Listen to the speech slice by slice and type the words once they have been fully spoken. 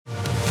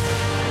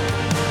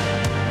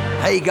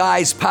Hey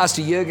guys,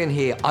 Pastor Jurgen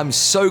here. I'm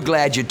so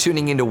glad you're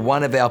tuning into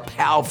one of our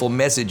powerful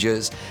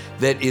messages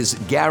that is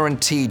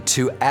guaranteed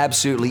to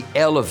absolutely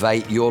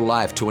elevate your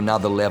life to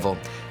another level.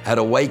 At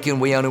Awaken,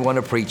 we only want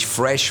to preach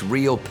fresh,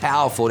 real,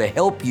 powerful to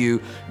help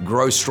you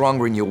grow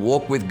stronger in your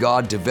walk with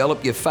God,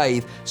 develop your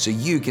faith so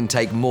you can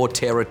take more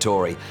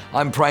territory.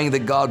 I'm praying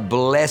that God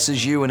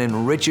blesses you and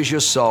enriches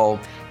your soul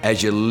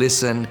as you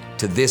listen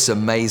to this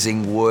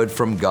amazing word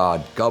from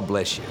God. God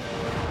bless you.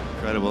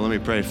 Incredible. Let me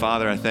pray.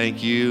 Father, I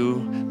thank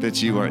you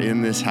that you are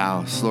in this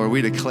house. Lord,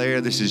 we declare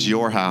this is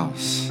your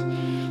house.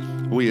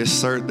 We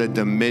assert the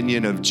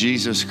dominion of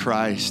Jesus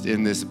Christ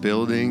in this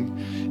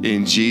building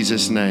in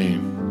Jesus'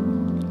 name.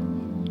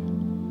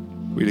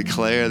 We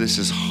declare this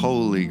is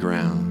holy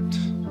ground,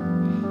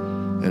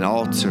 an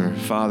altar,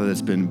 Father,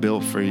 that's been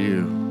built for you,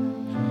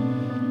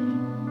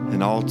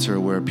 an altar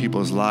where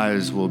people's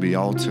lives will be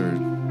altered.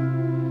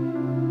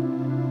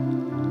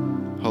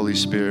 Holy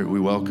Spirit, we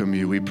welcome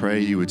you. We pray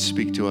you would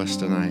speak to us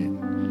tonight,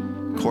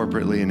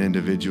 corporately and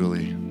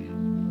individually.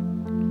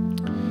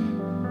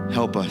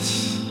 Help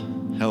us.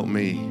 Help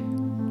me.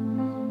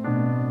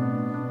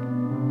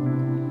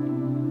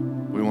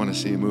 We want to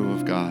see a move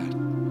of God.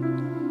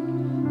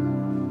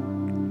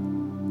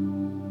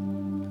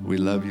 We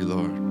love you,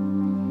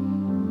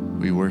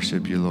 Lord. We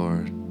worship you,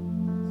 Lord.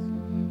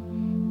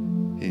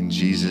 In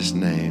Jesus'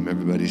 name,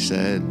 everybody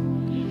said,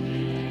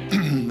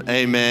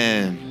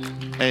 amen.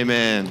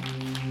 Amen.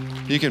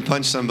 You can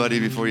punch somebody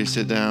before you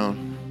sit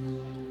down.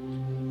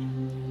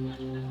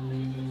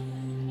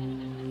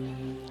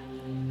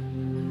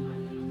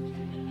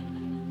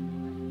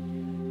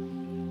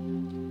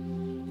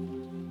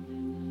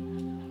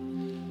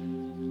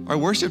 Our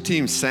worship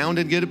team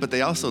sounded good, but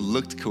they also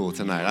looked cool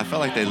tonight. I felt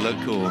like they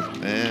looked cool,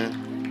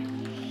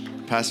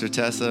 man. Pastor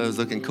Tessa was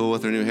looking cool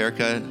with her new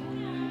haircut.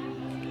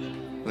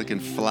 Looking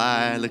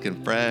fly,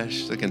 looking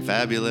fresh, looking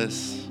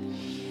fabulous.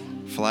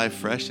 Fly,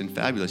 fresh, and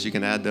fabulous. You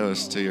can add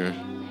those to your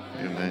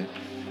name.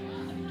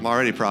 I'm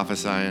already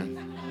prophesying.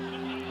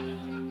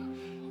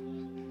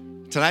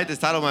 Tonight, the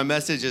title of my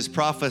message is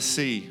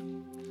Prophecy.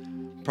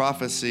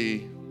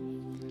 Prophecy.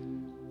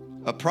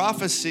 A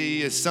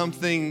prophecy is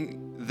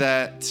something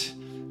that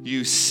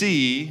you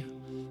see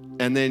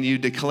and then you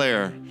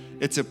declare.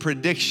 It's a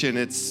prediction.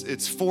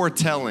 It's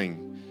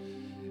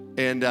foretelling.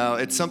 And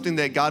it's something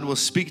that God will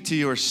speak to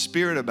your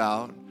spirit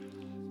about,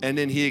 and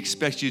then he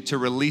expects you to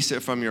release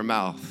it from your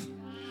mouth.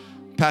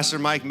 Pastor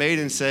Mike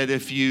Maiden said,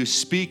 if you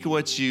speak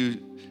what you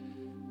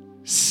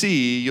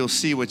see, you'll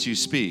see what you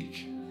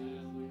speak.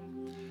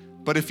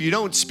 But if you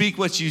don't speak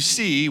what you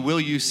see, will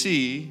you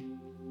see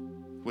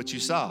what you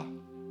saw?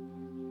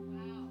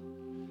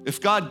 If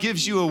God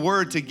gives you a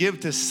word to give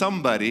to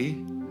somebody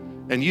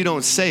and you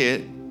don't say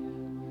it,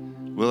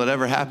 will it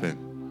ever happen?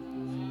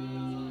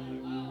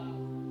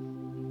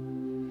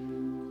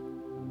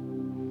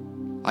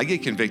 I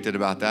get convicted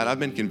about that. I've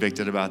been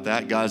convicted about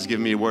that. God's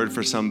given me a word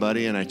for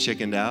somebody and I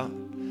chickened out,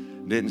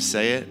 didn't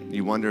say it.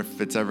 You wonder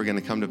if it's ever going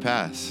to come to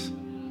pass.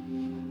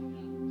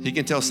 He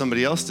can tell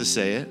somebody else to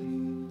say it,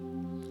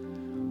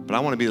 but I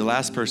want to be the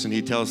last person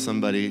he tells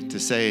somebody to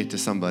say to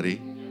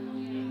somebody.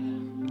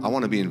 I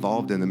want to be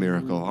involved in the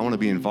miracle. I want to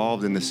be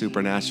involved in the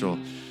supernatural.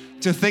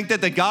 To think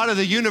that the God of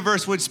the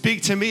universe would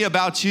speak to me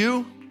about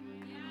you,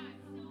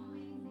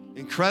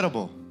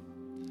 incredible.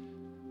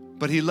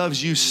 But he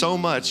loves you so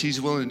much,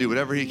 he's willing to do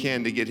whatever he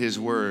can to get his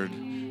word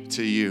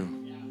to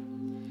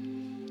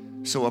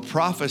you. So a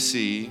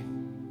prophecy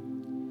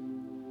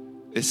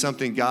is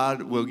something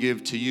God will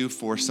give to you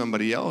for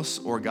somebody else,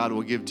 or God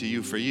will give to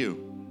you for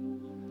you.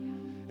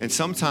 And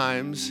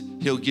sometimes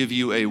he'll give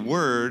you a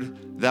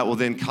word that will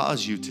then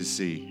cause you to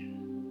see.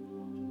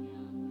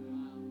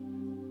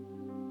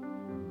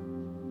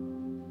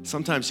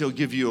 Sometimes he'll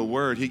give you a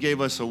word. He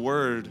gave us a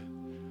word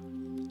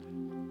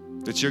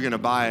that you're going to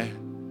buy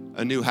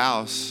a new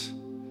house,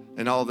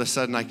 and all of a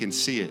sudden I can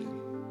see it.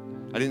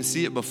 I didn't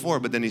see it before,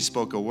 but then he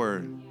spoke a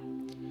word.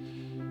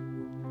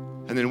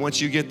 And then once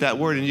you get that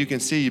word and you can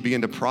see, you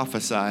begin to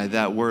prophesy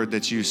that word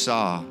that you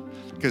saw,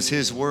 because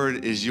his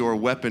word is your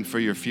weapon for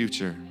your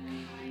future.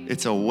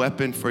 It's a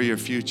weapon for your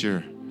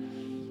future.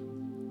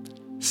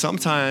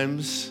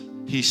 Sometimes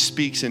he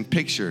speaks in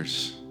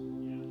pictures.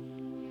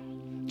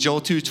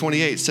 Joel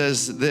 2:28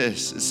 says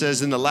this. It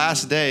says, in the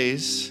last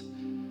days,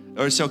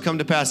 or it shall come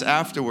to pass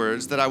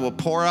afterwards, that I will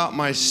pour out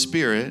my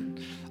spirit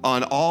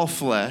on all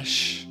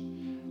flesh.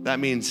 That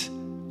means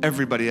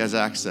everybody has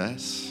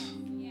access.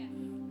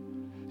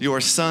 Your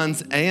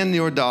sons and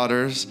your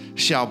daughters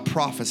shall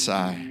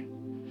prophesy.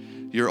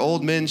 Your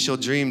old men shall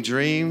dream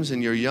dreams,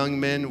 and your young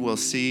men will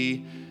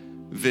see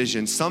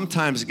visions.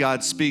 Sometimes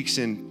God speaks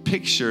in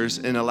pictures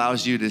and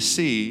allows you to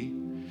see,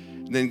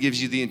 and then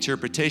gives you the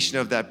interpretation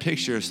of that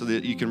picture so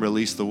that you can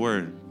release the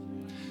word.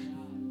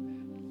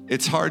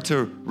 It's hard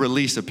to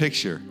release a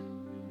picture,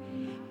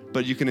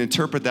 but you can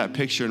interpret that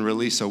picture and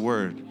release a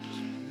word.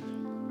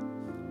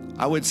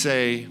 I would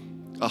say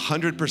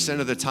 100%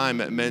 of the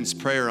time at men's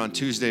prayer on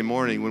Tuesday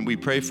morning, when we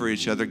pray for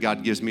each other,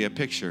 God gives me a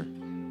picture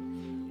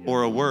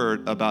or a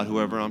word about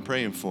whoever I'm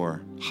praying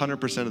for.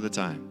 100% of the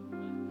time.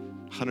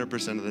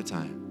 100% of the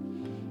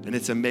time. And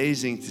it's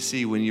amazing to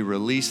see when you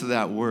release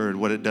that word,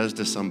 what it does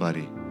to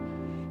somebody.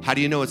 How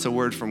do you know it's a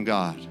word from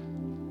God?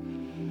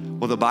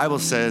 Well, the Bible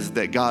says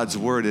that God's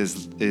word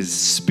is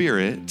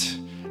spirit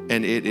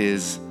and it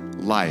is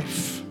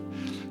life.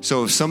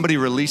 So if somebody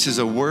releases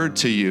a word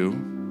to you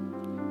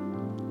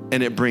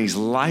and it brings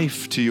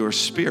life to your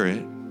spirit,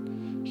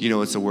 you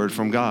know it's a word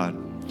from God.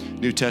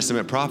 New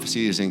Testament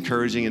prophecy is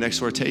encouraging and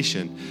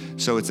exhortation.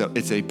 So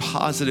it's a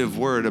positive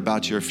word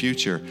about your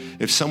future.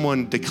 If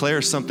someone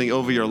declares something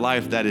over your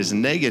life that is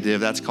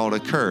negative, that's called a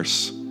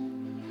curse.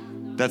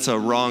 That's a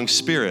wrong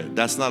spirit.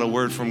 That's not a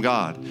word from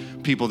God.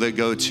 People that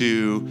go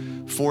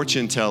to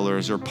fortune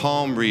tellers or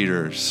palm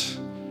readers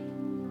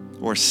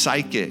or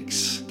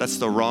psychics, that's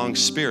the wrong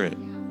spirit.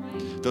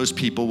 Those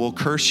people will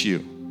curse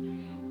you.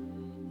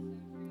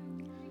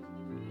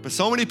 But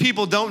so many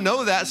people don't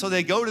know that, so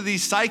they go to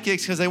these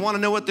psychics because they want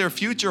to know what their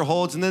future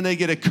holds, and then they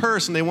get a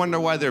curse and they wonder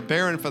why they're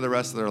barren for the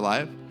rest of their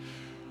life.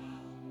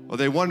 Or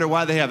they wonder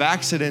why they have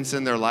accidents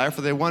in their life,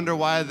 or they wonder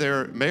why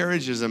their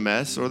marriage is a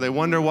mess, or they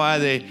wonder why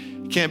they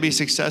can't be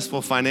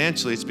successful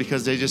financially. It's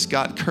because they just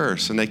got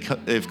cursed and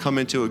they've come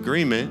into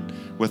agreement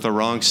with a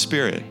wrong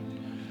spirit.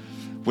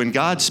 When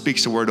God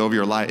speaks a word over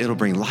your life, it'll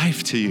bring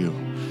life to you.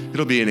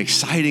 It'll be an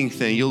exciting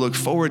thing. You'll look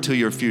forward to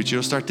your future.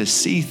 You'll start to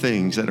see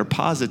things that are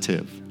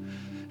positive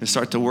and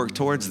start to work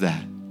towards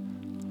that.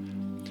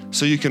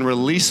 So you can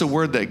release a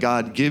word that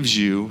God gives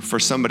you for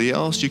somebody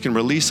else. You can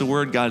release a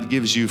word God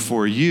gives you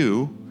for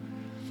you,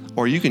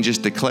 or you can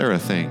just declare a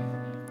thing.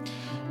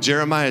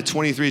 Jeremiah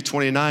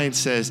 23:29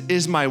 says,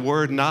 "Is my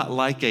word not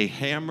like a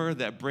hammer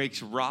that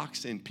breaks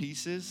rocks in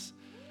pieces?"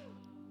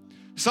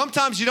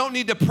 Sometimes you don't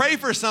need to pray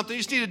for something, you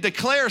just need to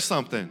declare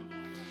something.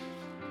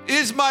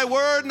 Is my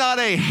word not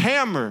a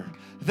hammer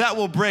that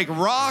will break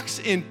rocks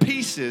in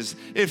pieces?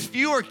 If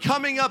you are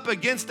coming up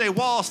against a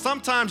wall,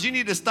 sometimes you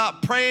need to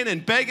stop praying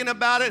and begging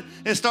about it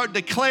and start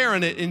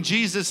declaring it in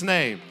Jesus'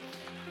 name.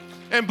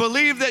 And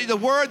believe that the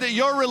word that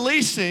you're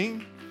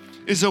releasing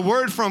is a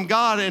word from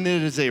God, and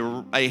it is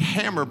a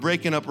hammer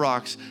breaking up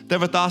rocks.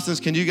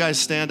 Devathasans, can you guys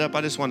stand up?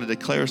 I just want to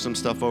declare some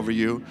stuff over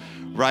you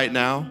right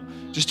now.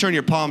 Just turn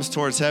your palms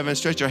towards heaven.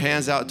 Stretch your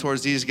hands out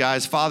towards these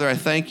guys. Father, I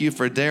thank you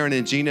for Darren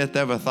and Gina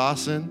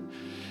Devathasan.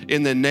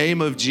 In the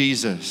name of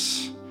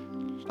Jesus,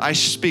 I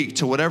speak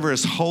to whatever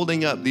is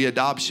holding up the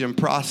adoption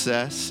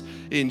process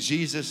in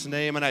Jesus'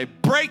 name, and I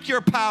break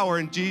your power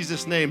in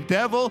Jesus' name.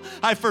 Devil,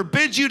 I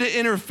forbid you to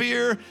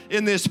interfere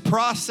in this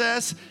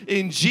process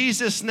in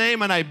Jesus'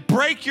 name, and I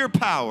break your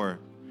power.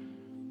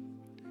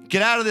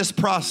 Get out of this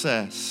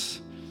process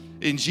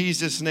in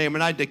Jesus' name,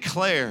 and I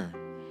declare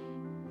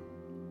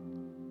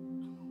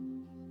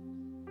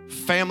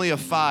family of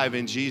 5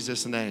 in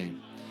Jesus'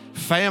 name.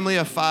 Family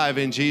of 5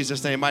 in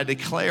Jesus' name. I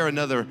declare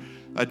another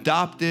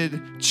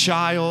adopted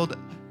child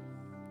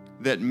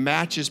that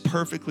matches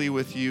perfectly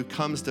with you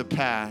comes to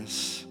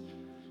pass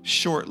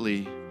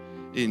shortly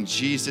in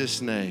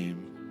Jesus' name.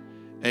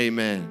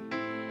 Amen.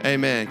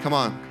 Amen. Come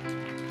on.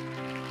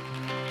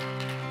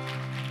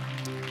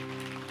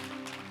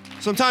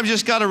 Sometimes you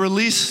just got to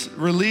release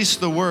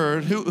the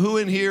word. Who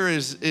in here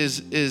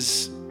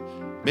is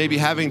maybe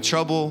having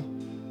trouble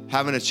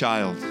having a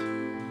child?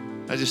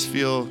 I just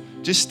feel,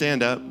 just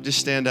stand up. Just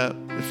stand up.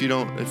 If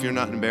you're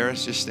not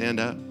embarrassed, just stand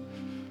up.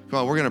 Come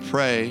on, we're going to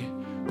pray.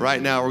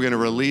 Right now, we're going to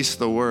release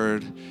the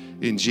word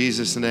in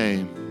Jesus'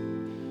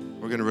 name.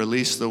 We're going to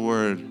release the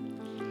word.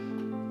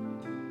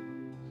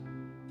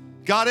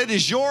 God, it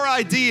is your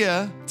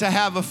idea to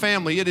have a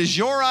family. It is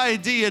your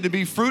idea to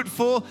be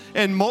fruitful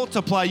and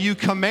multiply. You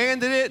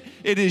commanded it.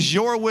 It is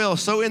your will.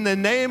 So in the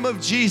name of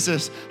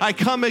Jesus, I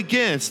come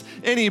against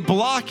any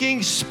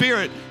blocking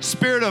spirit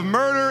of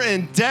murder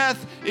and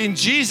death. In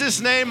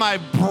Jesus' name, I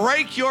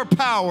break your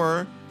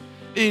power.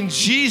 In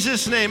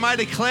Jesus' name, I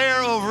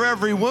declare over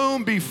every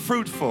womb, be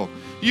fruitful.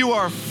 You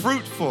are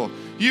fruitful.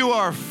 You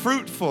are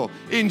fruitful.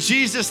 In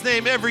Jesus'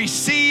 name, every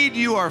seed,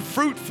 you are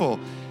fruitful.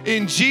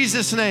 In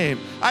Jesus' name,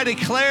 I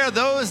declare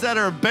those that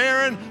are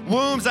barren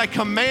wombs, I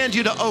command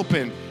you to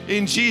open.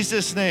 In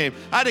Jesus' name,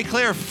 I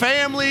declare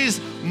families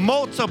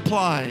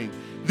multiplying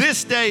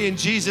this day in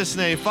Jesus'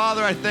 name.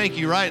 Father, I thank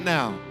you right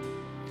now.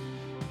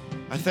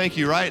 I thank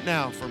you right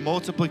now for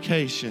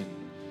multiplication.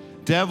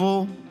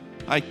 Devil,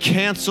 I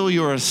cancel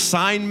your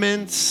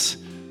assignments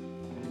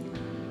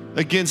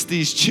against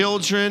these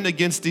children,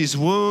 against these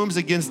wombs,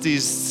 against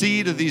these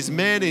seed of these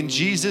men in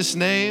Jesus'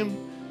 name.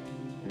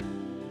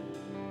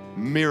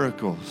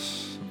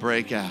 Miracles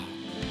break out.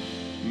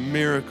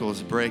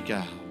 Miracles break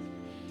out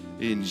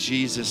in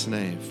Jesus'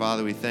 name.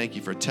 Father, we thank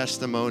you for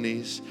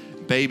testimonies.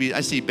 Babies,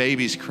 I see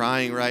babies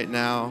crying right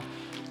now.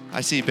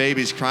 I see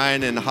babies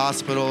crying in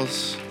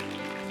hospitals.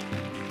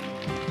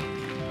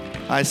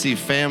 I see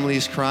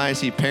families crying. I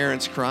see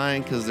parents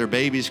crying because their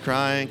baby's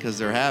crying because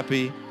they're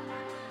happy.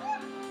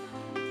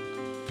 I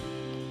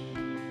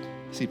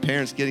see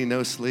parents getting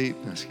no sleep.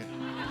 No,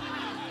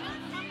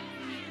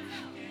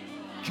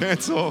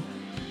 cancel.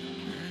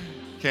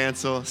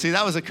 Cancel. See,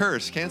 that was a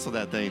curse. Cancel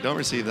that thing. Don't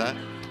receive that.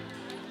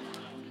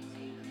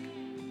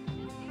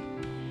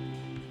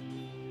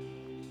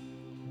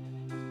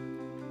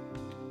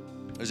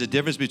 There's a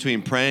difference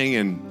between praying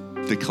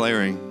and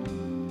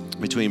declaring,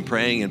 between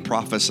praying and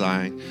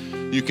prophesying.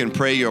 You can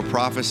pray your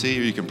prophecy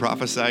or you can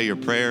prophesy your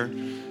prayer,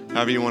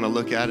 however you want to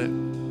look at it.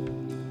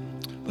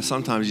 But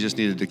sometimes you just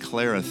need to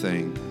declare a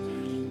thing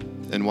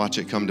and watch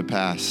it come to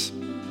pass.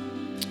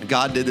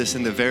 God did this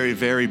in the very,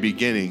 very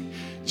beginning.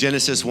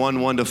 Genesis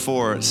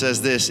 1:1-4, it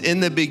says this, in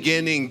the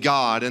beginning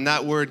God, and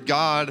that word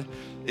God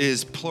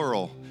is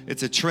plural.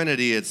 It's a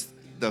trinity. It's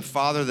the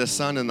Father, the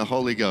Son, and the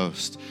Holy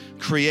Ghost.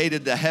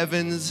 Created the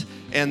heavens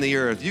and the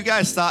earth. You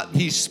guys thought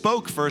he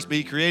spoke first, but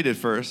he created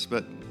first.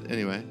 But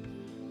anyway,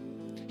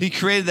 he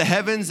created the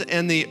heavens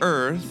and the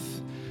earth.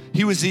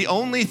 He was the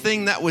only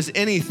thing that was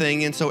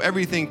anything, and so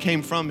everything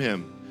came from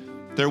him.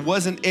 There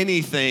wasn't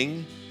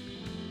anything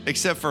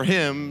except for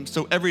him,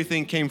 so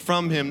everything came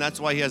from him. That's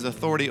why he has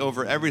authority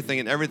over everything,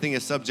 and everything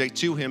is subject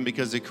to him,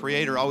 because the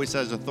Creator always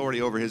has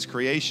authority over his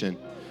creation.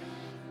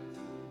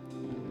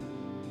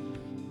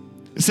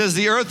 It says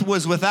the earth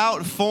was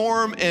without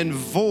form and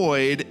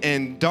void,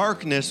 and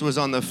darkness was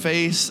on the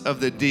face of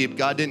the deep.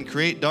 God didn't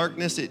create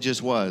darkness, it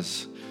just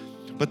was.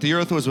 But the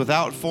earth was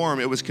without form,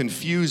 it was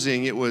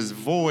confusing, it was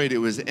void, it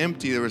was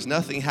empty, there was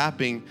nothing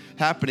happening,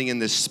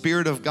 and the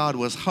Spirit of God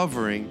was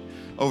hovering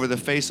over the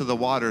face of the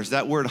waters.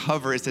 That word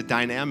hover is a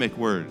dynamic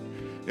word.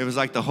 It was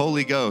like the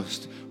Holy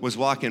Ghost was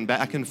walking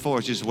back and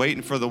forth, just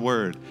waiting for the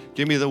word.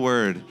 Give me the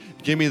word.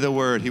 Give me the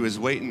word. He was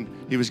waiting.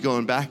 He was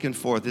going back and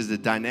forth. This is a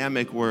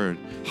dynamic word,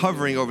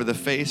 hovering over the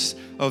face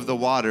of the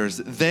waters.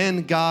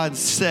 Then God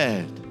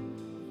said,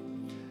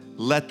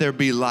 let there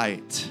be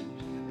light.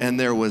 And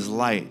there was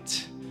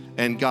light.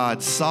 And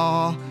God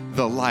saw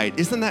the light.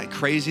 Isn't that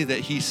crazy that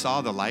he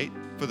saw the light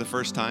for the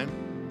first time?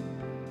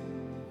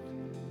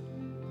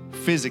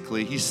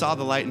 Physically, he saw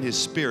the light in his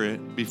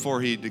spirit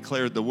before he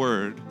declared the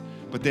word,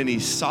 but then he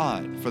saw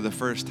it for the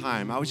first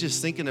time. I was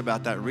just thinking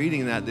about that,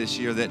 reading that this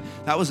year,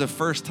 that was the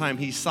first time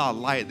he saw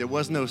light. There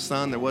was no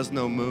sun, there was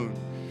no moon.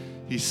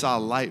 He saw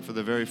light for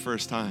the very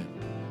first time.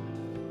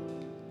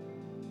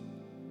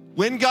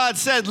 When God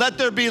said, let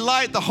there be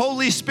light, the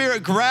Holy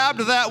Spirit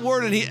grabbed that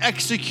word and he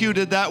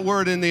executed that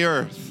word in the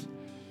earth.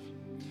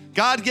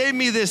 God gave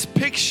me this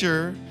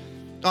picture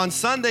on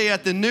Sunday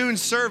at the noon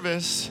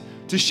service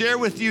to share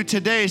with you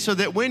today, so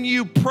that when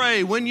you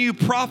pray, when you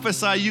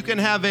prophesy, you can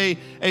have a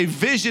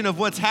vision of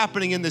what's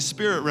happening in the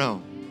spirit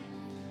realm.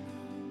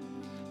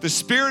 The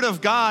Spirit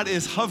of God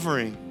is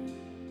hovering.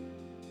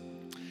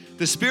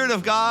 The Spirit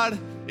of God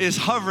is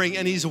hovering,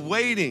 and he's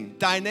waiting,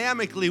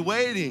 dynamically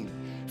waiting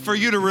for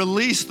you to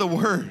release the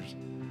word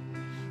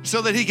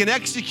so that he can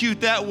execute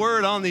that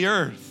word on the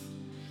earth.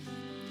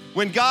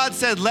 When God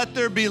said, let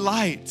there be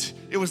light,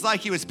 it was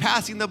like he was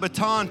passing the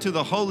baton to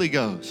the Holy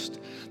Ghost.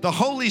 The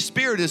Holy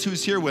Spirit is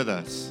who's here with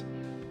us,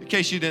 in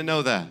case you didn't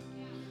know that.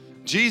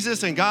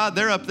 Jesus and God,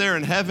 they're up there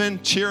in heaven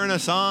cheering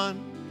us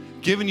on,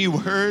 giving you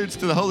words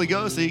to the Holy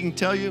Ghost so he can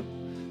tell you.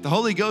 The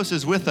Holy Ghost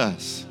is with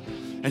us,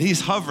 and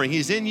he's hovering.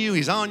 He's in you,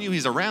 he's on you,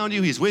 he's around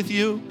you, he's with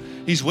you.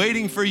 He's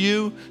waiting for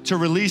you to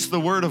release the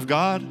word of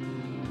God.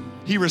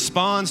 He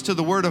responds to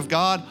the word of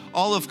God.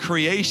 All of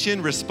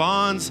creation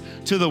responds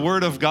to the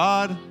word of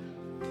God,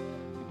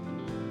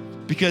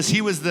 because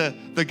he was the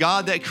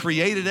God that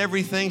created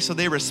everything, so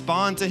they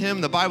respond to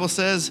him. The Bible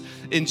says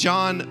in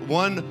John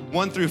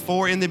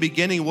 1:1-4, in the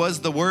beginning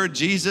was the Word,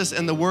 Jesus,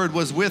 and the Word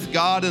was with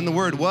God, and the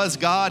Word was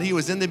God. He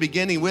was in the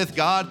beginning with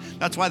God.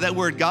 That's why that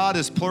word God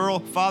is plural,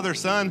 Father,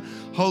 Son,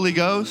 Holy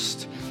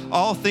Ghost.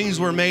 All things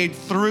were made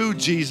through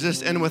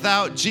Jesus, and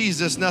without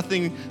Jesus,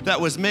 nothing that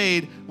was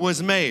made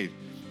was made.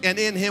 And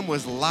in him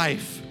was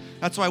life.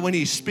 That's why when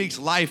he speaks,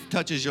 life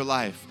touches your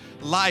life.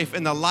 Life,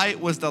 and the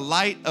light was the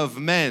light of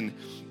men.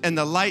 And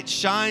the light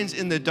shines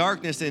in the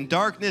darkness, and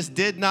darkness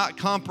did not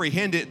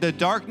comprehend it. The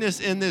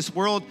darkness in this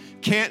world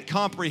can't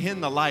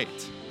comprehend the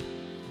light.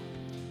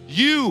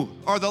 You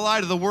are the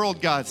light of the world,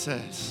 God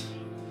says.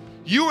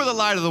 You are the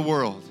light of the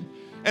world.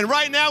 And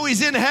right now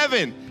he's in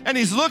heaven, and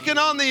he's looking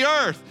on the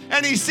earth,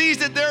 and he sees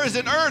that there is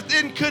an earth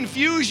in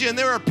confusion.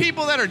 There are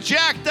people that are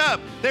jacked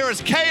up. There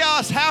is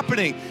chaos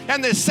happening.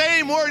 And the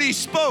same word he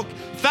spoke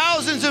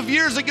thousands of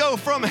years ago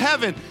from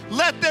heaven,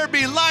 let there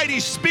be light,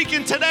 he's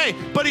speaking today,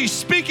 but he's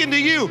speaking to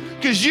you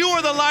because you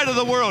are the light of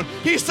the world.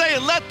 He's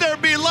saying, let there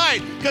be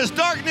light, because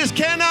darkness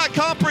cannot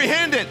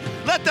comprehend it.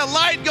 Let the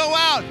light go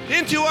out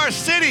into our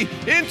city,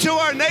 into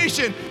our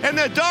nation, and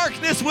the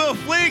darkness will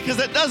flee because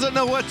it doesn't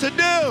know what to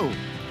do.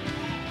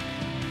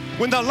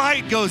 When the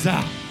light goes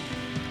out,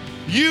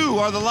 you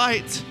are the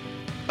light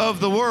of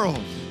the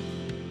world.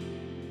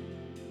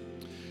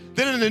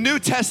 Then in the New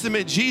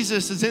Testament,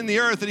 Jesus is in the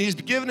earth, and he's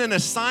given an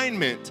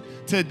assignment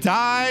to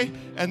die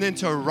and then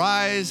to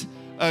rise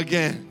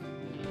again.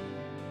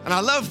 And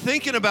I love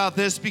thinking about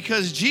this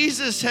because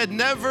Jesus had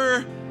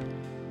never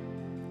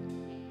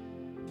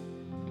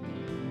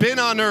been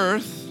on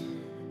earth,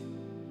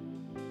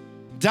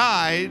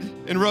 died,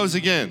 and rose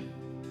again.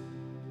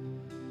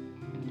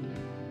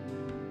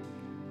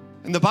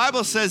 And the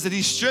Bible says that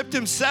he stripped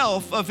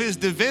himself of his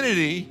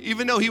divinity,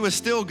 even though he was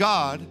still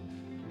God,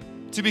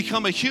 to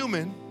become a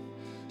human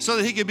so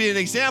that he could be an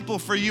example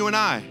for you and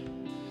I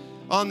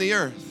on the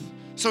earth.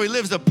 So he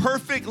lives a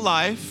perfect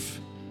life.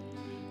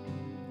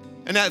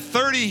 And at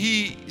 30,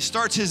 he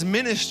starts his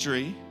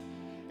ministry,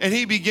 and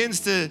he begins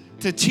to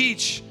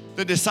teach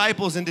the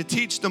disciples and to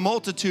teach the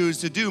multitudes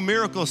to do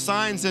miracle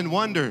signs and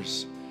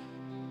wonders.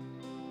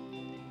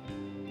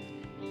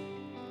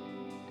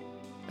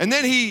 And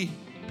then he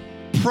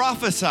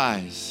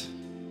prophesies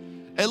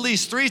at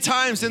least 3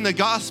 times in the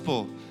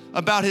gospel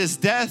about his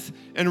death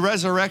and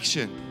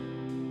resurrection.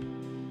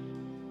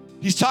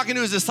 He's talking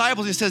to his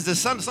disciples. He says,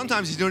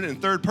 sometimes he's doing it in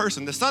third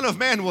person. The Son of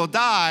Man will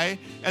die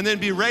and then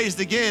be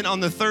raised again on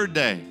the 3rd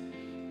day.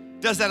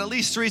 Does that at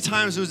least 3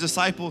 times to his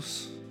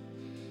disciples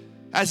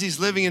as he's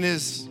living in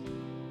his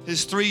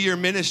 3-year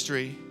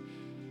ministry.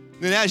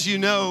 Then, as you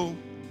know,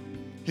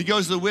 he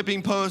goes to the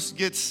whipping post,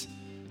 gets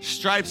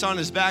stripes on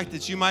his back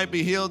that you might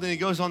be healed, and he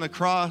goes on the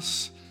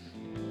cross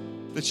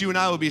that you and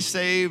I will be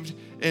saved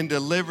and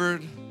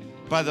delivered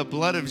by the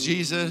blood of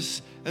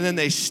Jesus. And then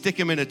they stick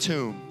him in a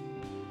tomb.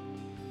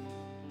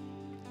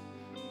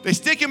 They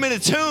stick him in a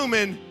tomb,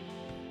 and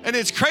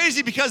it's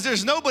crazy because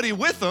there's nobody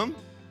with him.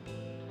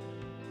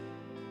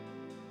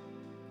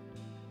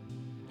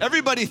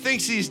 Everybody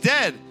thinks he's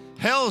dead.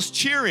 Hell's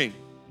cheering.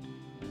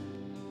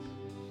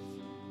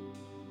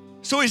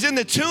 So he's in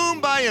the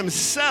tomb by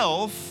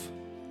himself,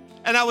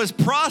 and I was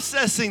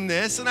processing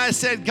this, and I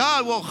said,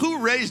 God, well, who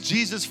raised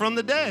Jesus from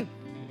the dead?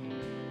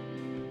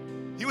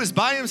 He was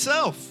by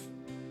himself.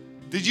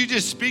 Did you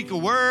just speak a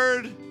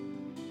word?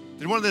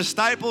 Did one of the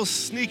disciples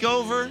sneak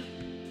over?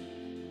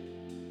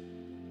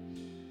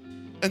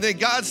 And then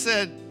God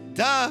said,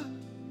 duh,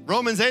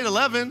 Romans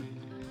 8:11.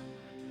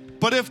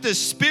 But if the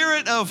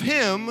spirit of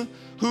him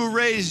who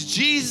raised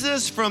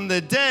Jesus from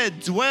the dead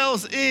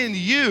dwells in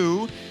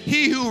you,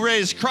 he who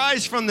raised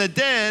Christ from the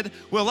dead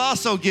will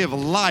also give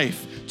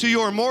life to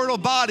your mortal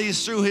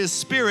bodies through his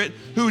spirit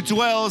who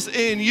dwells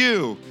in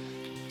you.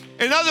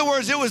 In other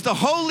words, it was the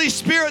Holy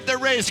Spirit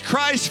that raised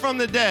Christ from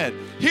the dead.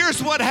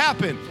 Here's what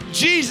happened.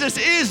 Jesus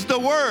is the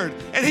Word,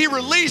 and he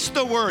released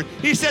the Word.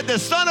 He said the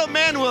Son of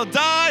Man will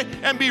die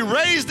and be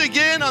raised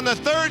again on the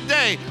 3rd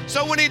day.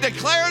 So when he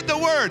declared the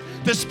Word,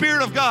 the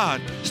Spirit of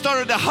God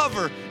started to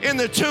hover in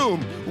the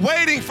tomb,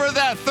 waiting for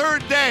that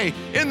 3rd day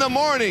in the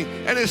morning.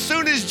 And as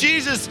soon as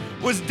Jesus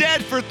was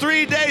dead for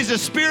 3 days, the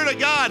Spirit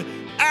of God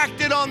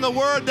acted on the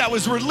Word that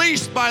was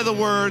released by the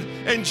Word,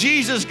 and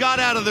Jesus got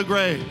out of the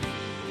grave.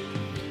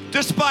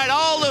 Despite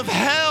all of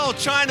hell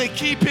trying to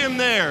keep him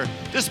there,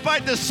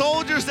 despite the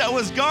soldiers that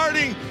was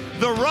guarding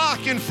the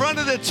rock in front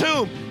of the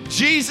tomb,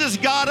 Jesus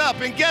got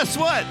up. And guess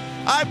what?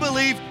 I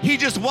believe he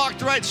just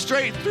walked right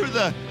straight through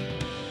the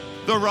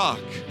rock.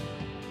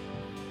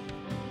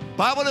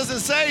 Bible doesn't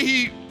say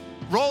he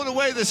rolled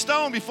away the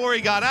stone before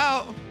he got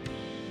out.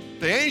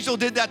 The angel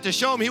did that to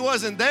show him he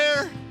wasn't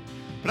there.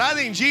 But I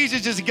think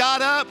Jesus just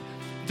got up.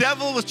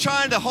 Devil was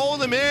trying to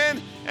hold him in,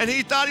 and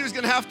he thought he was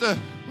going to have to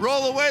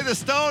roll away the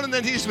stone, and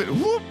then he just went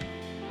whoop.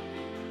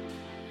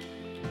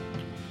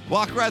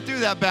 Walked right through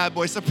that bad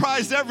boy.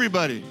 Surprised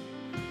everybody.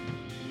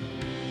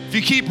 If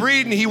you keep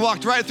reading, he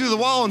walked right through the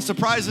wall and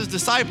surprised his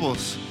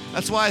disciples.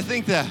 That's why I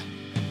think that.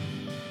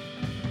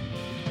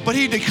 But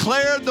he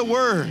declared the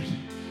word.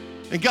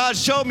 And God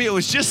showed me it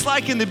was just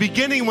like in the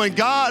beginning when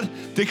God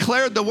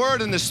declared the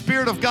word and the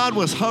Spirit of God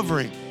was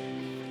hovering,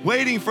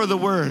 waiting for the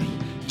word.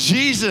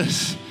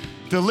 Jesus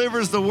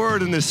delivers the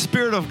word and the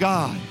Spirit of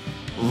God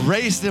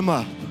raised him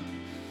up.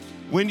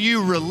 When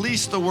you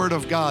release the word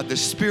of God, the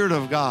Spirit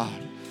of God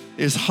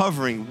is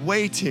hovering,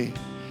 waiting.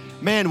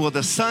 Man, will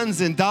the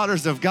sons and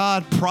daughters of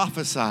God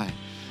prophesy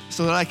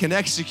so that I can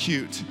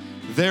execute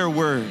their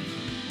word?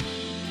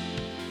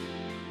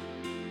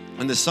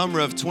 In the summer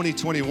of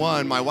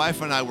 2021, my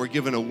wife and I were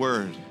given a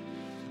word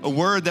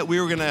that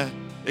we were gonna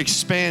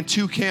expand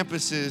 2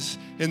 campuses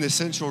in the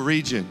central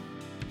region.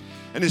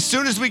 And as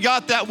soon as we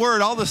got that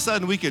word, all of a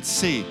sudden we could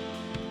see.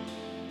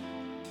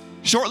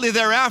 Shortly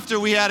thereafter,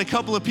 we had a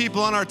couple of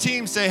people on our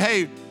team say,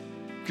 hey,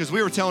 because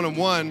we were telling them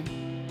 1,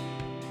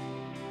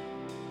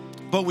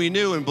 but we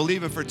knew and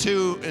believing for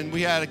 2, and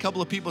we had a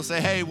couple of people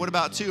say, hey, what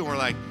about 2? And we're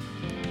like,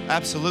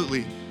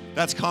 absolutely,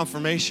 that's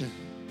confirmation.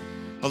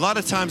 A lot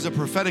of times a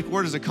prophetic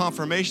word is a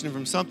confirmation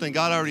from something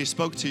God already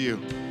spoke to you.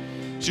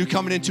 It's you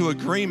coming into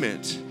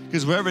agreement,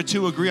 because wherever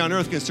 2 agree on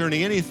earth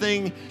concerning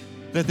anything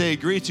that they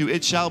agree to,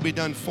 it shall be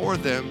done for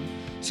them.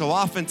 So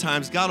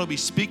oftentimes, God will be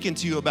speaking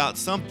to you about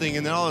something,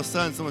 and then all of a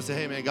sudden, someone will say,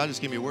 hey, man, God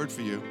just gave me a word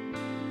for you.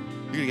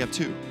 You're going to have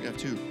 2. You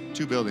have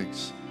two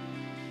buildings.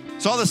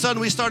 So all of a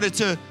sudden, we started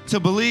to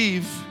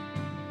believe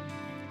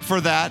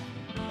for that.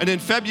 And in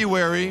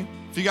February,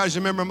 if you guys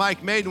remember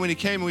Mike Maiden when he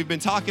came, and we've been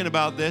talking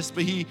about this,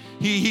 but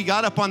he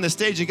got up on the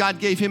stage, and God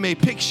gave him a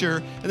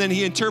picture, and then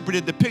he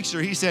interpreted the picture.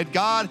 He said,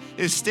 God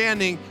is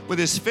standing with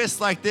his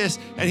fist like this,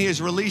 and he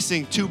is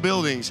releasing 2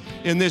 buildings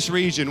in this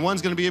region.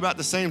 One's going to be about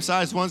the same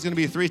size. One's going to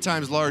be 3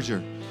 times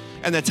larger.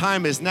 And the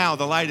time is now.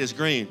 The light is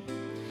green.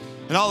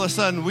 And all of a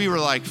sudden, we were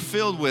like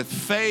filled with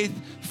faith,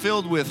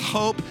 filled with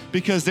hope,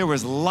 because there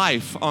was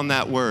life on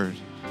that word.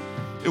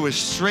 It was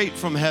straight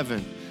from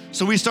heaven.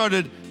 So we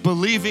started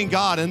believing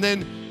God. And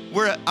then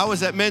I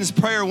was at men's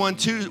prayer one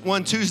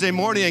Tuesday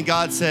morning, and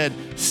God said,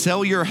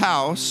 sell your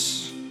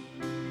house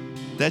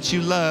that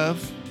you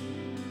love.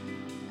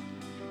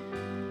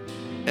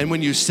 And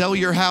when you sell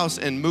your house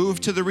and move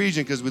to the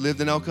region, because we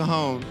lived in El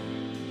Cajon,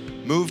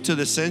 move to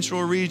the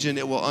central region,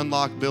 it will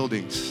unlock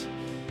buildings.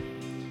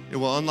 It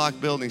will unlock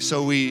buildings.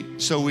 So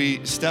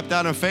we stepped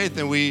out in faith,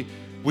 and we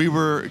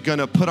were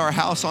gonna put our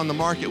house on the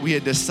market. We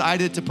had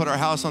decided to put our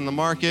house on the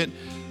market.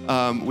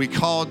 We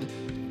called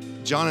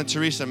John and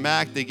Teresa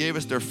Mack. They gave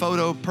us their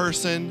photo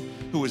person,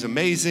 who was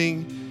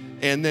amazing.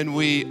 And then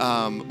we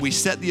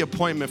set the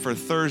appointment for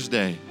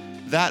Thursday.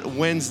 That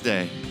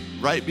Wednesday,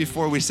 right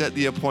before we set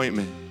the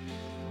appointment,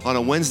 on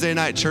a Wednesday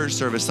night church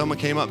service, someone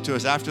came up to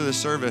us after the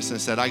service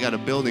and said, I got a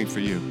building for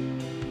you.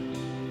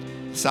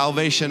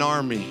 Salvation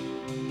Army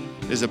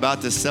is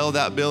about to sell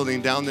that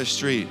building down the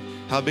street.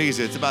 How big is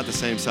it? It's about the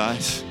same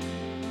size.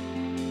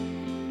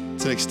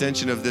 It's an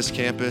extension of this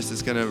campus.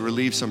 It's gonna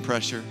relieve some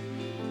pressure.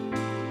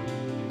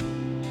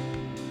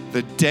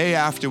 The day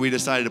after we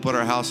decided to put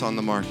our house on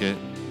the market,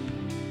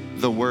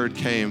 the word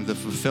came, the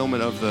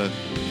fulfillment of the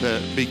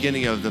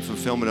beginning of the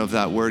fulfillment of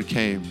that word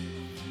came.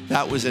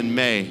 That was in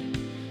May.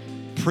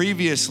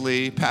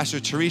 Previously, Pastor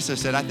Teresa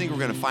said, I think we're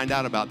gonna find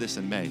out about this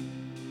in May.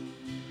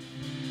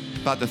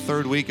 About the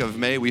third week of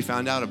May, we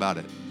found out about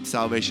it,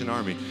 Salvation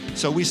Army.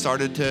 So we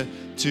started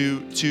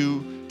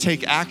to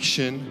take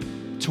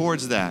action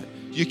towards that.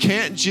 You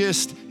can't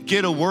just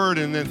get a word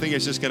and then think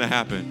it's just gonna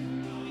happen.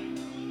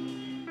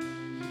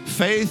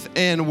 Faith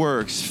and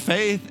works,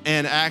 faith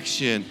and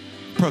action.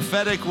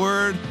 Prophetic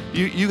word,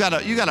 you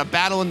gotta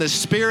battle in the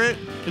spirit,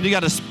 and you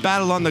gotta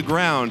battle on the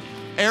ground.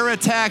 Air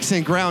attacks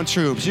and ground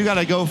troops. You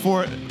gotta go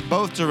for it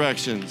both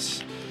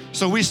directions.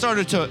 So we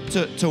started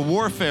to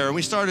warfare, and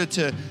we started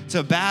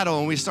to battle,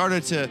 and we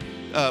started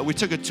to, we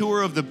took a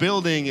tour of the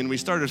building, and we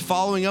started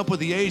following up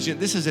with the agent.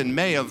 This is in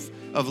May of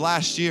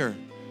last year.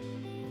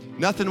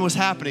 Nothing was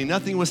happening.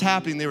 Nothing was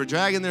happening. They were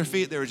dragging their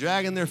feet. They were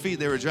dragging their feet.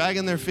 They were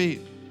dragging their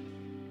feet.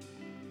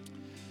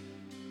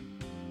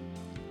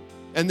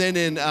 And then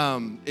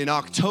in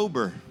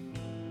October,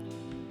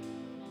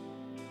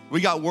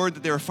 we got word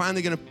that they were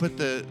finally gonna put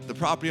the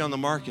property on the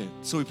market.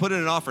 So we put in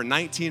an offer,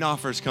 19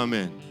 offers come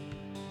in.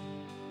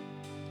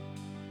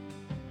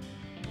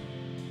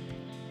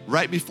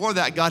 Right before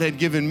that, God had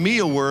given me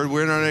a word.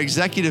 We're in an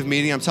executive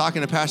meeting. I'm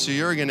talking to Pastor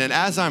Jurgen, and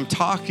as I'm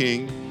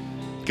talking,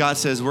 God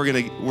says,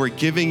 we're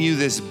giving you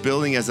this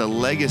building as a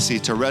legacy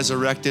to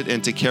resurrect it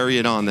and to carry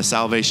it on, the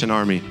Salvation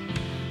Army.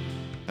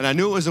 And I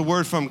knew it was a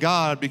word from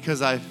God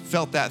because I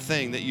felt that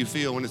thing that you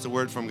feel when it's a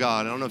word from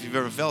God. I don't know if you've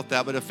ever felt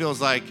that, but it feels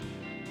like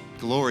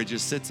glory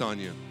just sits on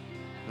you.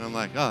 And I'm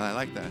like, oh, I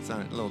like that. It's not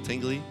a little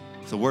tingly.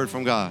 It's a word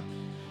from God.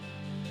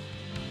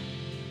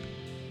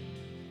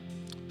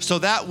 So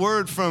that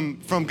word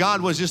from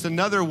God was just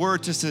another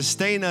word to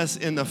sustain us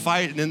in the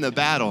fight and in the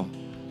battle.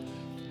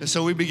 And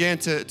so we began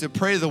to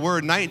pray the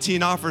word.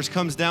 19 offers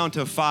comes down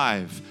to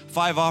 5.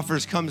 5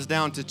 offers comes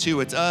down to 2.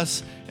 It's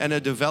us and a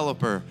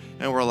developer.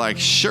 And we're like,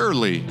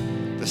 surely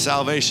the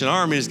Salvation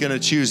Army is gonna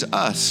choose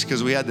us,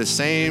 because we had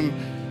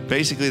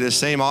basically the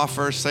same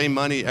offer, same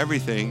money,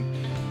 everything,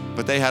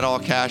 but they had all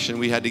cash and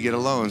we had to get a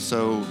loan.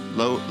 So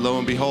lo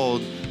and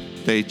behold,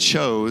 they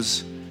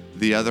chose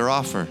the other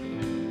offer.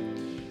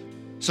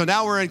 So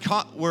now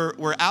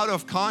we're out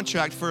of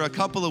contract for a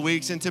couple of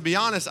weeks, and to be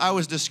honest, I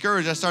was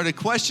discouraged. I started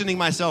questioning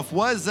myself.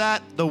 Was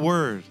that the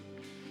word?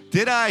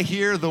 Did I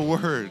hear the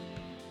word?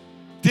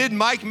 Did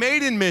Mike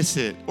Maiden miss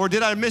it? Or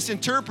did I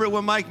misinterpret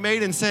what Mike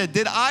Maiden said?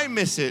 Did I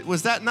miss it?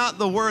 Was that not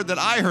the word that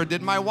I heard?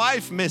 Did my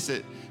wife miss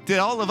it? Did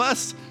all of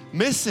us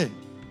miss it?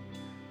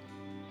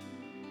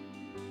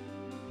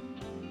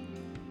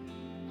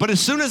 But as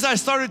soon as I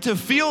started to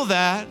feel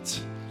that,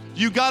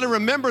 you got to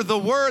remember the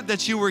word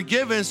that you were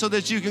given so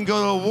that you can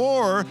go to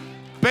war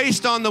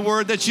based on the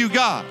word that you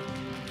got.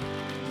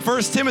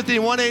 1 Timothy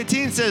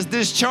 1:18 says,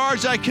 this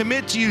charge I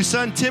commit to you,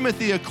 son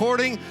Timothy,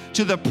 according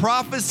to the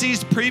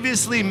prophecies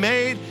previously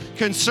made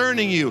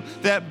concerning you,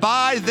 that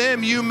by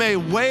them you may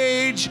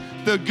wage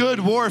the good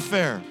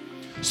warfare.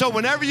 So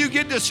whenever you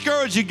get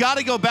discouraged, you got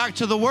to go back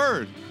to the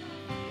word.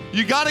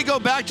 You got to go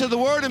back to the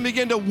word and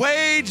begin to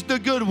wage the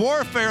good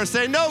warfare and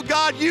say, no,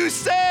 God, you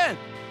said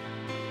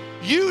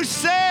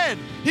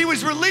he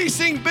was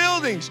releasing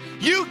buildings.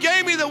 You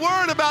gave me the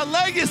word about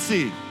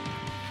legacy.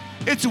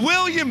 It's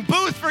William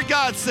Booth, for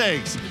God's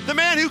sakes, the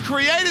man who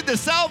created the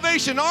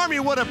Salvation Army.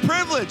 What a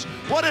privilege,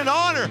 what an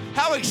honor,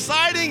 how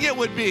exciting it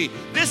would be.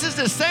 This is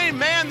the same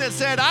man that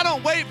said, I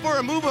don't wait for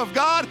a move of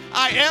God,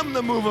 I am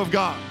the move of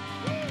God.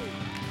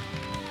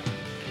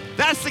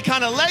 That's the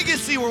kind of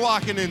legacy we're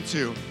walking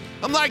into.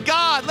 I'm like,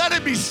 God, let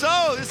it be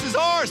so. This is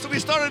ours. So we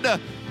started to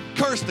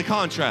curse the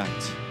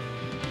contract,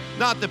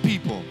 not the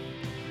people.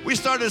 We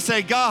started to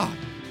say, God,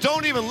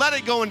 don't even let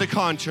it go into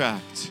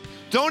contract.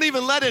 Don't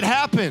even let it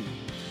happen.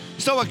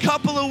 So a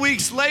couple of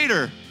weeks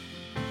later,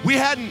 we've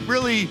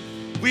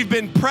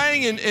been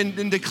praying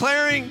and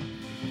declaring.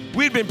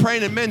 We'd been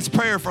praying in men's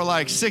prayer for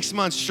like 6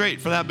 months straight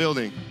for that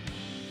building.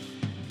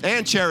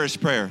 And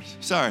cherished prayers,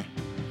 sorry.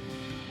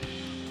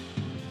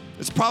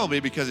 It's probably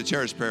because of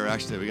Charis Prayer,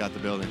 actually, we got the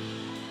building.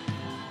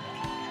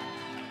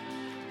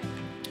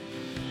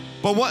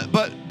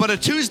 But a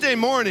Tuesday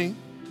morning,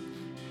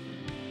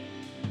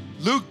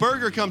 Luke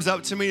Berger comes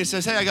up to me and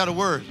says, hey, I got a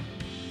word.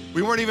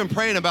 We weren't even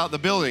praying about the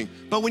building.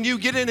 But when you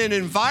get in an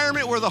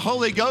environment where the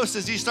Holy Ghost,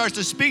 as he starts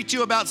to speak to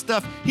you about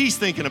stuff he's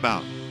thinking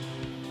about.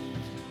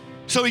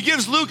 So he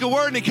gives Luke a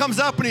word and he comes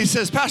up and he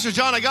says, Pastor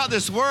John, I got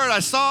this word. I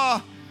saw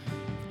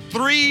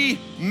 3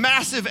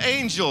 massive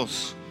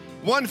angels,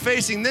 one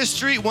facing this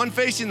street, one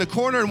facing the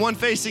corner, and one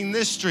facing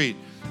this street.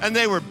 And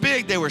they were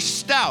big, they were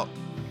stout,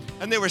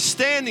 and they were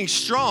standing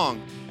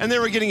strong, and they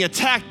were getting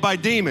attacked by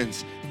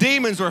demons.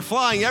 Demons were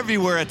flying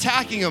everywhere,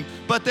 attacking them,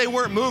 but they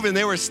weren't moving,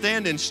 they were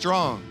standing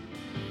strong.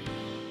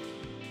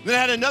 Then I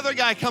had another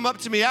guy come up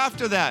to me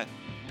after that,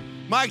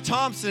 Mike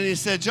Thompson, and he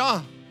said,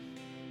 John,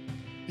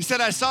 he said,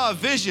 I saw a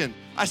vision.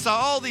 I saw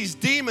all these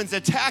demons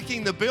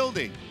attacking the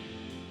building.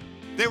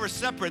 They were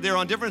separate. They were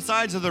on different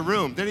sides of the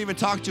room. They didn't even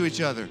talk to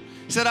each other.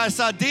 He said, I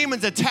saw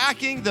demons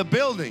attacking the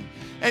building.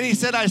 And he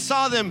said, I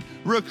saw them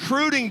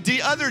recruiting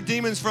other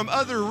demons from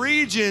other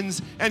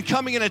regions and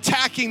coming and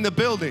attacking the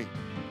building.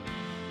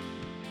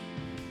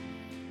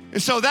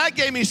 And so that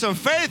gave me some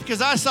faith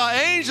because I saw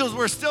angels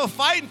were still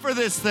fighting for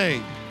this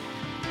thing.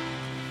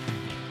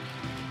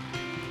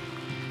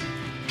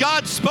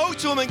 God spoke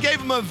to them and gave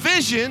them a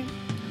vision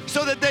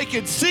so that they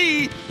could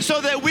see,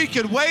 so that we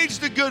could wage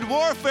the good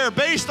warfare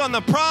based on the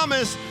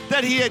promise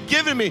that he had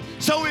given me.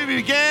 So we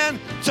began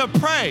to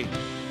pray.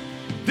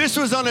 This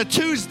was on a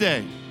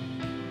Tuesday.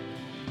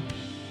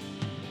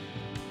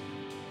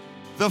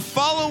 The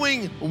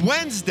following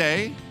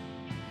Wednesday,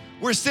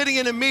 we're sitting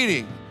in a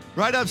meeting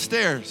right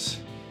upstairs,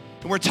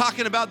 and we're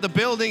talking about the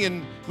building,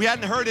 and we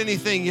hadn't heard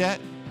anything yet.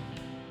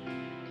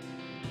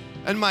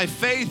 And my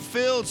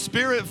faith-filled,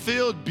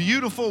 spirit-filled,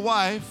 beautiful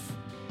wife,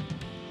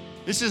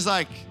 this is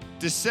like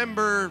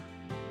December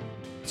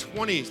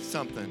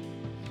 20-something.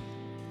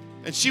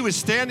 And she was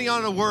standing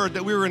on a word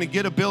that we were going to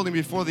get a building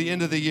before the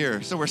end of the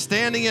year. So we're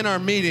standing in our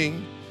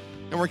meeting,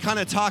 and we're kind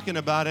of talking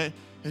about it.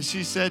 And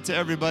she said to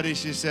everybody,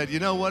 she said, you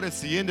know what?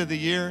 It's the end of the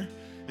year.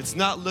 It's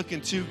not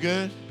looking too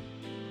good.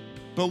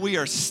 But we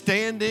are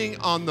standing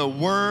on the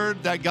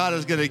word that God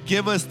is going to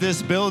give us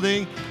this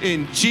building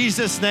in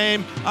Jesus'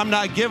 name. I'm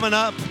not giving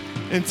up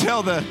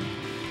until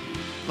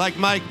like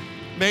Mike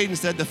Maiden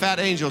said, the fat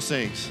angel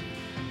sings.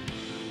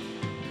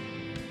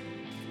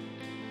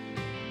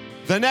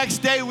 The next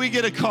day we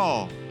get a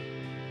call.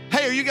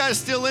 Hey, are you guys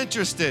still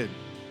interested?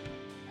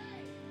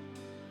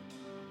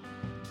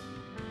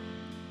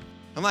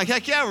 I'm like,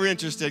 heck yeah, we're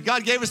interested.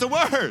 God gave us a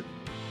word.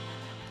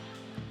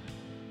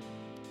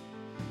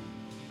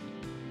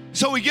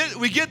 So we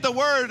get the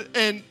word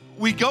and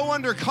we go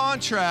under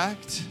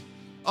contract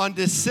on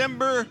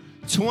December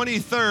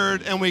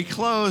 23rd and we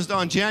closed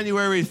on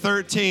January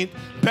 13th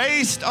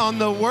based on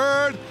the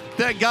word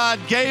that God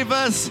gave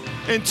us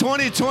in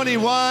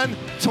 2021,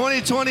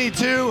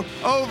 2022,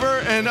 over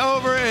and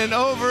over and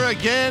over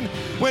again.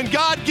 When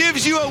God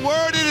gives you a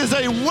word, it is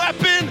a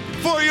weapon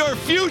for your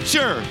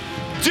future.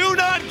 Do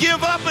not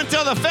give up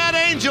until the fat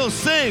angel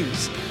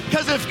sings.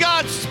 Because if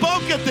God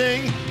spoke a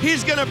thing,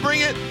 he's going to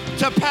bring it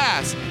to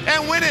pass.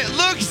 And when it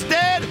looks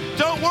dead,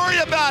 don't worry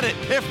about it.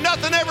 If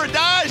nothing ever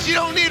dies, you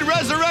don't need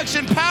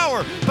resurrection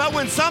power. But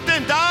when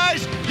something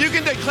dies, you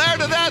can declare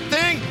to that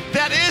thing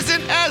that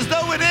isn't as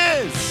though it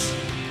is.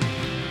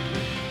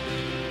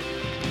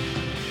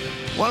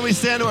 Why don't we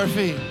stand to our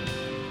feet?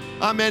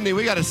 I'm ending.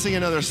 We got to sing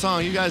another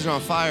song. You guys are on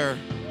fire.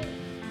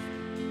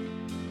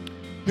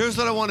 Here's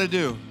what I want to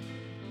do.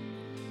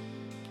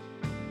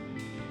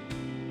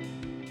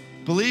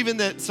 Believing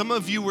that some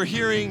of you were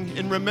hearing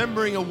and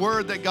remembering a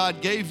word that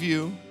God gave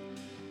you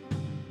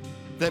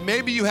that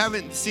maybe you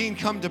haven't seen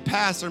come to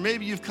pass, or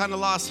maybe you've kind of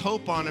lost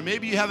hope on, or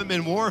maybe you haven't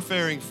been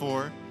warfaring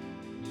for.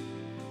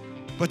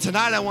 But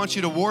tonight I want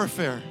you to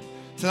warfare.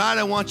 Tonight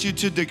I want you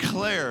to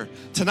declare.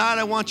 Tonight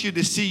I want you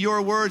to see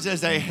your words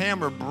as a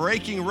hammer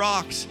breaking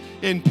rocks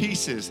in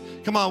pieces.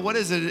 Come on, what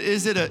is it?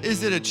 Is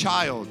it a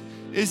child?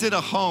 Is it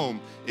a home?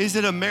 Is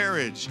it a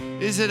marriage?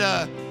 Is it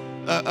a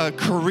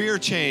career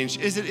change?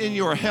 Is it in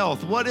your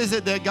health? What is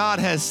it that God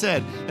has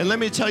said? And let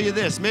me tell you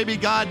this, maybe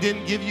God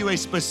didn't give you a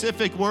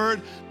specific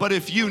word, but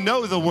if you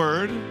know the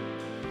word,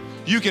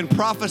 you can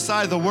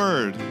prophesy the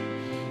word.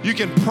 You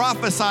can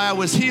prophesy, I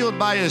was healed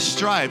by his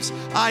stripes.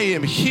 I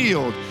am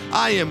healed.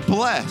 I am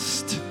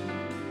blessed.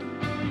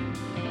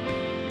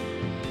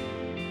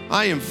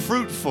 I am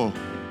fruitful.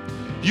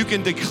 You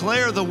can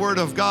declare the word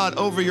of God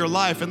over your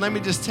life. And let me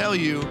just tell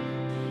you,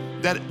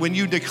 that when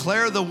you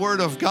declare the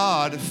word of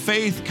God,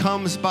 faith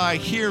comes by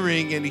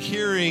hearing, and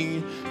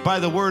hearing by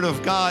the word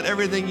of God.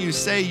 Everything you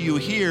say, you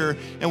hear,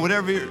 and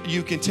whatever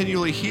you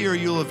continually hear,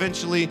 you'll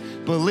eventually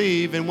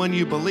believe. And when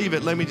you believe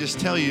it, let me just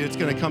tell you, it's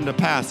going to come to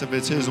pass if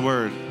it's his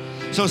word.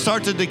 So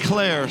start to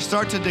declare,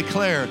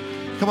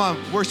 Come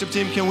on, worship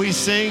team, can we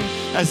sing?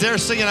 As they're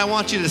singing, I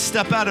want you to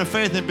step out in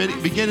faith and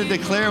begin to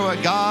declare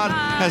what God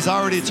has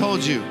already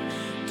told you.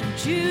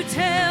 Don't you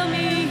tell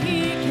me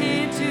he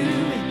can't do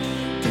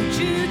it. Don't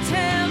you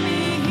tell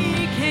me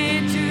he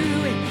can't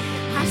do it.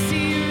 I see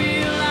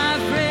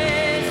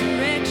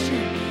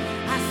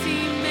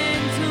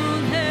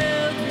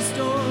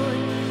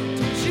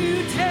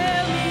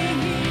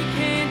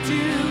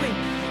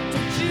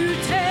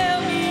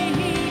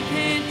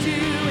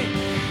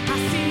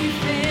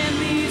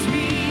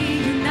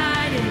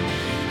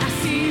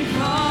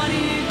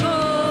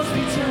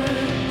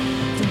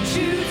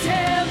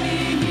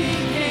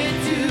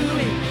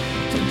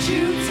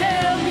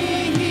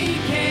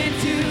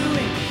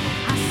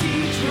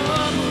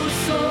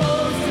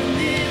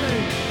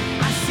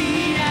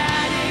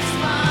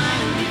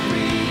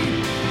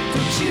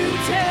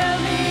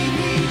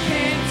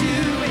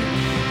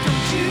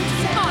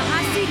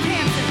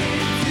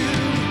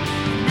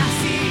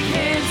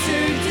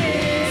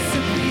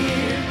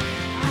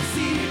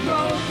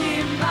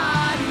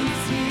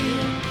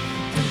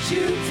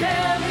you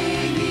tell me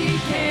he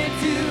can't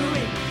do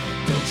it.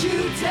 Don't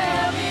you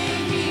tell me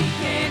he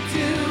can't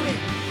do it.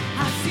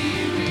 I see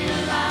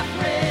real life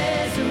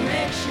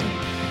resurrection.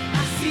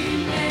 I see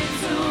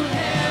mental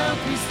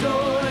health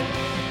restored.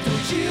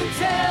 Don't you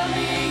tell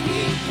me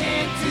he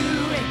can't do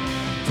it.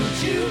 Don't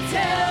you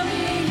tell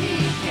me he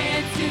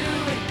can't do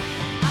it.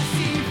 I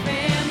see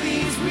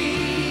families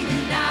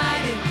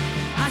reunited.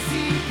 I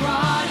see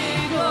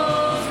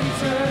prodigals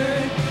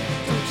return.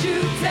 Don't you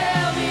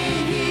tell me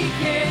he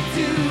can't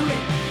do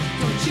it.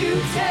 Don't you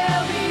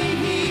tell me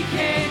he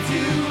can't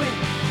do it.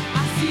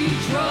 I see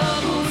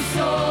troubled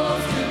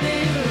souls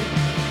delivered.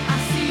 I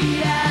see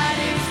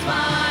addicts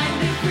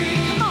finally free.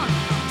 Come on.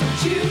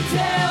 Don't you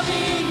tell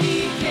me he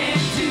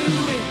can't do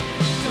it.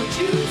 Don't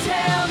you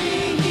tell me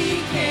he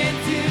can't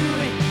do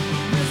it.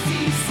 We'll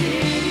see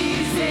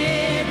cities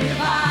in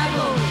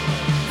revival.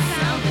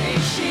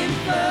 Salvation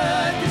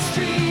flood the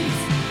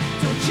streets.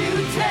 Don't you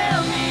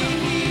tell me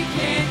he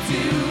can't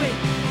do it.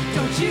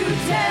 Don't you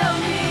tell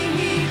me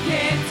he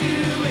can't do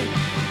it.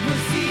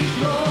 We'll see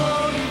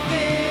glory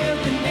fill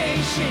the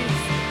nations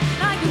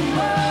like the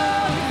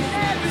world has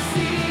never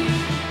seen.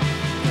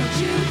 Don't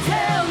you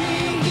tell me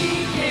he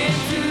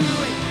can't do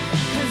it,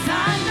 'cause I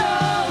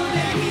know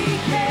that he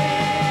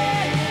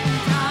can.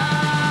 I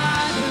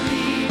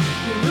believe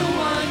you're the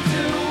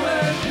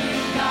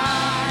wonder-working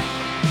God.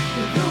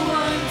 You're the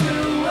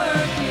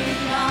wonder-working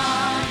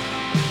God.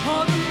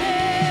 All the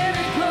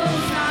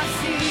miracles I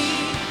see,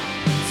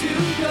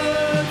 too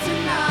good to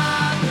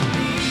not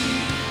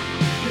believe.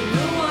 You're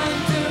the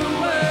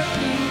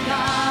wonder-working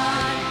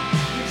God.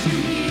 That you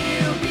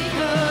heal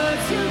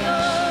because you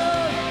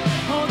love.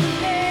 All the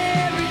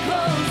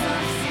miracles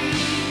I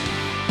see,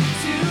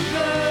 too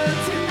good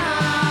to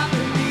not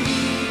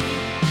believe.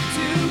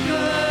 Too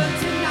good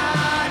to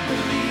not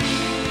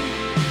believe.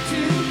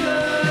 Too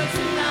good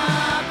to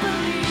not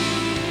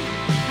believe.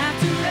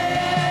 After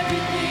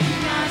everything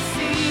I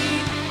see,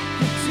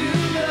 you're too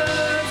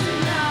good to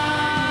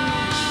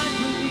not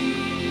believe.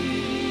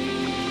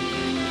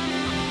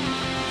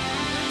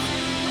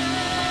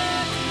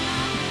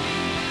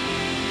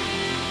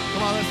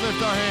 Come on, let's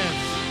lift our hands.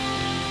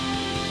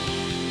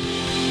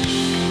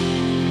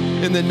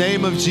 In the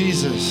name of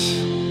Jesus.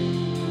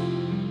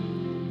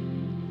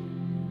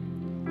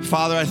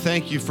 Father, I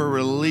thank you for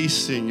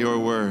releasing your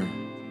word.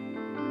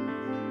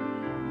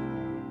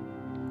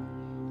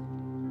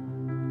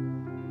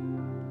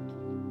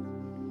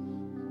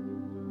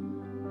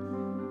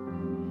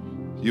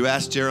 You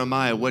asked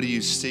Jeremiah, what do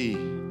you see?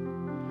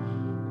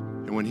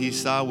 And when he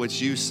saw what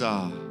you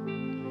saw,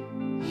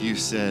 you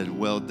said,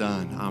 well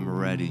done, I'm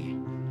ready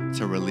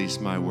to release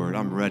my word.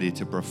 I'm ready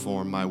to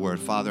perform my word.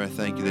 Father, I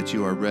thank you that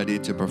you are ready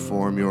to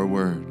perform your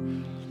word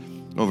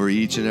over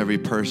each and every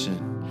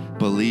person.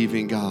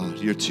 Believing God,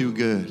 you're too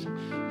good.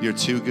 You're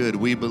too good.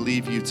 We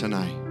believe you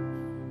tonight.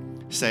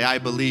 Say, I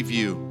believe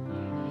you.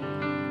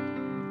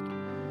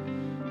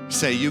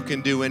 Say, you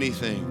can do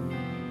anything.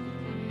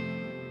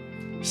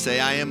 Say,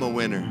 I am a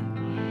winner.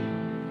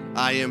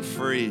 I am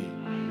free.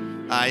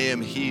 I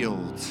am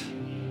healed.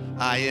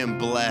 I am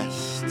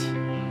blessed.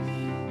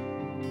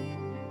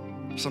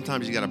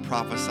 Sometimes you got to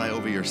prophesy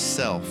over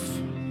yourself.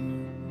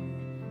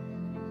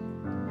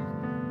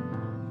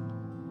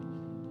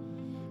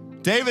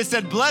 David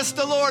said, bless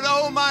the Lord,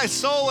 O my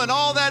soul, and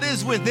all that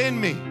is within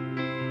me.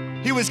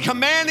 He was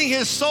commanding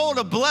his soul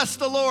to bless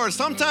the Lord.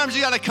 Sometimes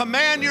you got to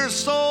command your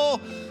soul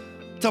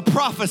to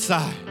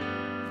prophesy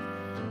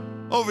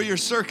over your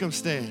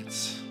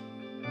circumstance.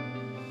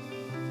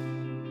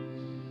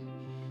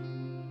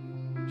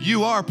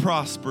 You are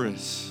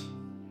prosperous.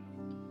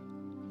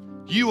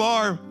 You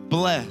are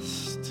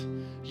blessed.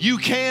 You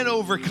can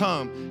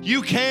overcome.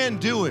 You can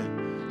do it.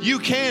 You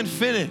can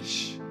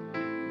finish.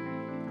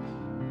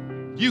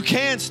 You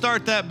can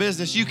start that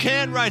business. You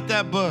can write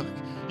that book.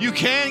 You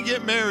can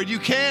get married. You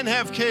can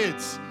have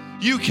kids.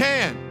 You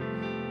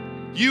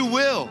can. You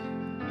will.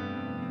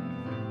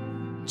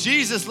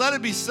 Jesus, let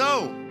it be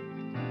so.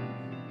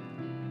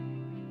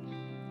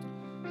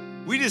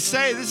 We just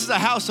say this is a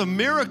house of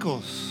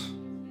miracles.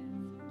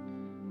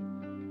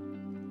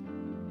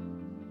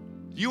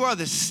 You are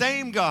the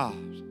same God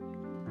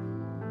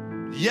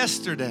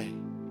yesterday,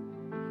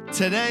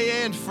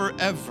 today, and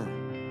forever.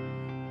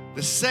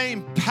 The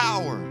same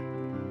power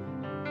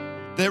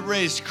that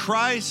raised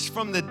Christ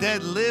from the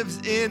dead lives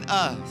in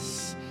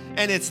us.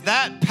 And it's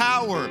that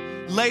power,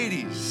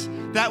 ladies,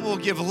 that will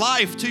give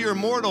life to your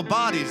mortal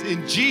bodies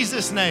in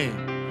Jesus'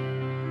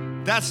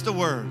 name. That's the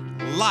word,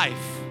 life.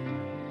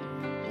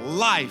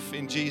 Life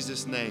in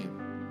Jesus' name.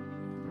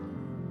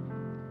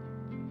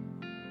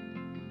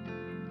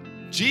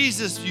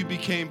 Jesus, you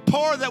became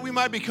poor that we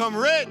might become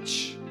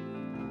rich.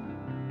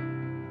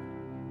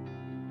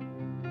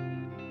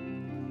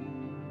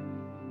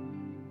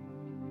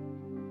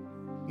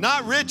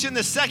 Not rich in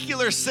the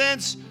secular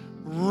sense,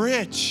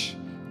 rich,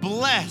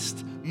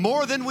 blessed,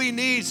 more than we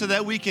need so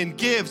that we can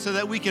give, so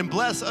that we can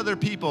bless other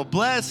people.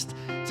 Blessed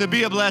to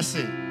be a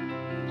blessing.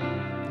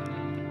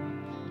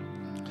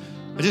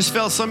 I just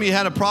felt some of you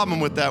had a problem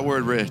with that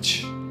word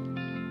rich.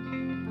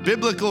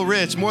 Biblical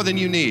rich, more than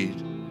you need.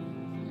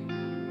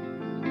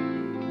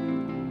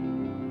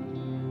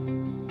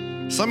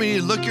 Some of you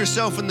need to look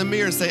yourself in the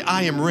mirror and say,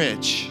 I am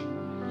rich.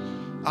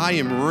 I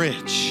am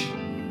rich.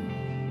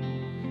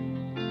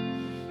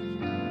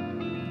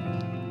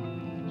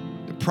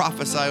 To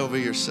prophesy over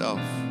yourself.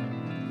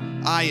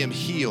 I am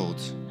healed.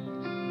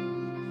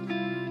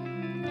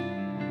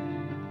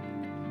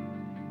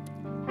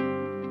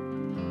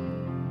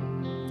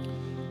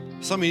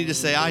 Some of you need to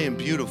say, I am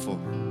beautiful.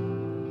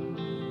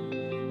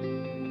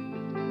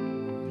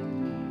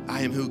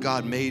 I am who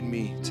God made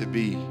me to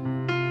be.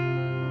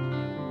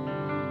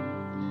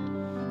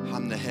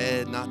 I'm the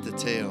head, not the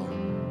tail.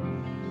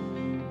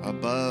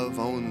 Above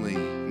only,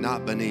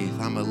 not beneath.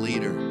 I'm a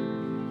leader.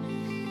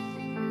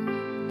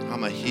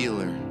 I'm a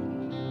healer.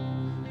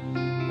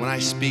 When I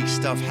speak,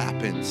 stuff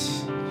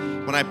happens.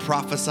 When I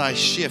prophesy,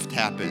 shift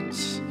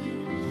happens.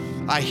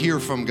 I hear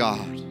from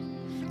God.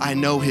 I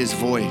know His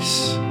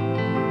voice.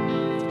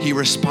 He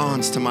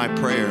responds to my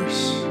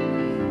prayers.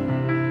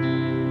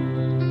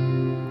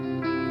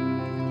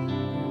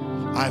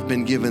 I've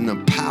been given the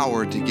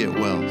power to get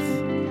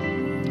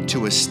wealth,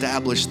 to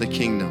establish the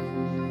kingdom.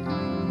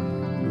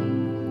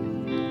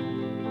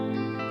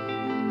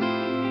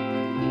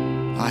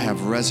 I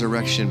have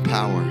resurrection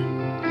power.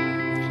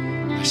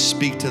 I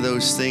speak to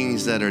those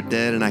things that are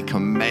dead and I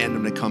command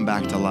them to come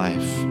back to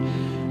life.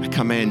 I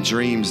command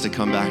dreams to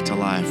come back to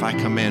life. I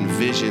command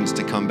visions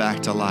to come back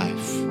to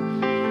life.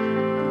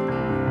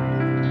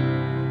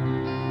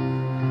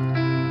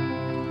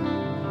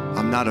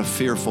 I'm not a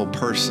fearful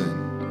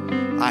person.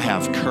 I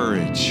have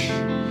courage.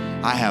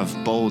 I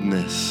have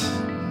boldness.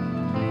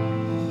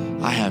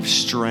 I have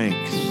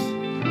strength.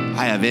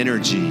 I have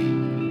energy.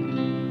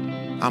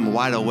 I'm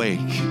wide awake.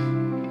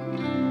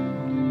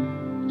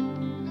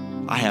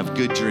 I have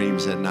good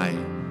dreams at night.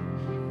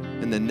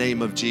 In the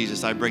name of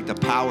Jesus, I break the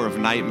power of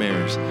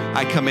nightmares.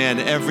 I command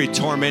every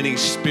tormenting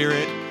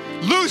spirit,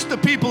 loose the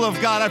people of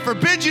God. I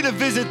forbid you to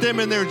visit them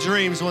in their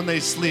dreams when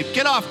they sleep.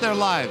 Get off their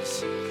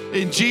lives.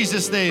 In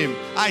Jesus' name,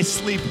 I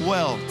sleep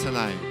well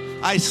tonight.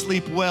 I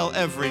sleep well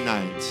every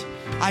night.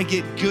 I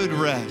get good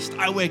rest.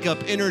 I wake up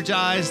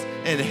energized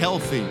and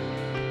healthy.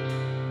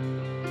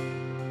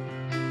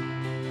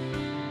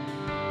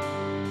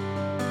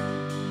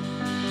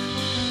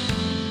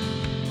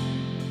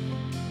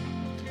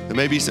 There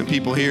may be some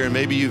people here, and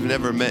maybe you've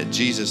never met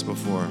Jesus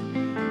before.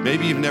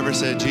 Maybe you've never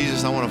said,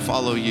 Jesus, I want to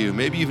follow you.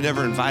 Maybe you've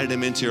never invited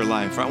him into your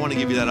life. I want to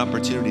give you that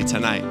opportunity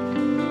tonight.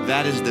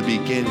 That is the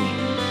beginning.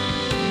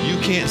 You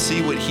can't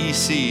see what he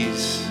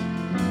sees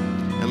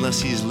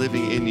unless he's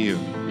living in you,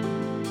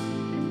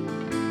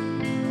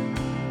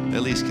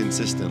 at least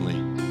consistently.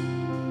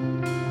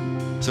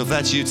 So if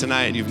that's you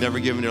tonight and you've never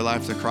given your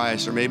life to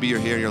Christ, or maybe you're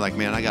here and you're like,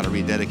 man, I got to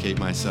rededicate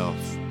myself.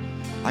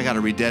 I got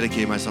to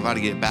rededicate myself. I got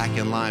to get back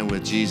in line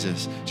with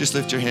Jesus. Just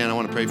lift your hand. I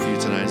want to pray for you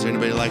tonight. Is there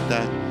anybody like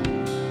that?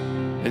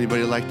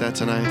 Anybody like that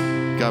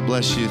tonight? God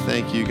bless you.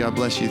 Thank you. God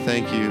bless you.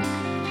 Thank you.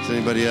 Is there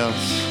anybody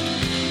else?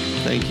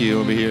 Thank you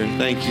over here.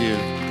 Thank you.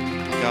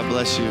 God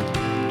bless you.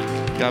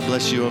 God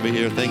bless you over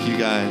here. Thank you,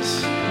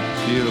 guys.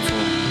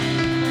 Beautiful.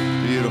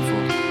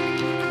 Beautiful.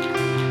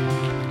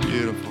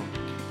 Beautiful.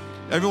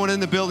 Everyone in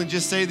the building,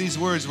 just say these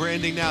words. We're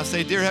ending now.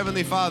 Say, Dear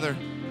Heavenly Father,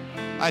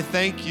 I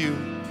thank you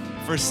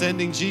for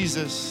sending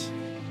Jesus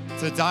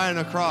to die on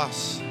a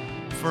cross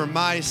for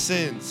my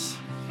sins.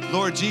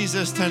 Lord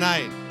Jesus,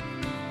 tonight,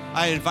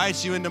 I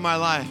invite you into my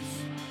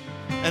life,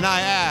 and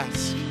I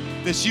ask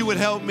that you would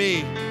help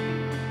me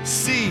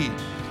see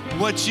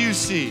what you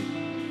see.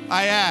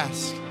 I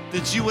ask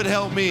that you would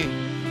help me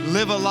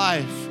live a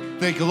life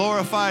that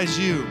glorifies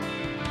you.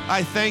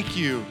 I thank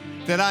you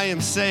that I am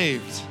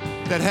saved,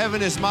 that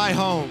heaven is my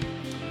home,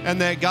 and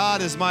that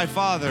God is my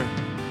Father.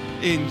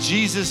 In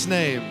Jesus'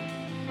 name,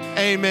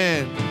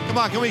 amen. Come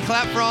on, can we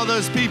clap for all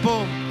those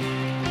people?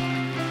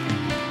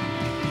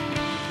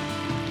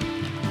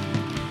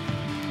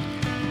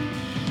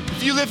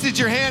 If you lifted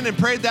your hand and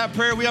prayed that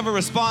prayer, we have a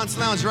response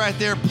lounge right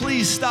there.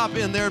 Please stop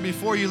in there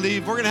before you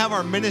leave. We're going to have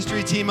our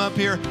ministry team up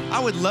here. I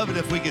would love it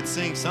if we could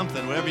sing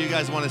something, whatever you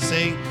guys want to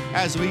sing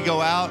as we go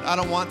out. I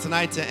don't want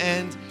tonight to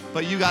end,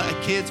 but you got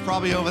kids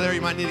probably over there.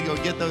 You might need to go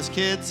get those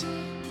kids.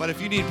 But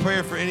if you need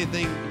prayer for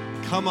anything,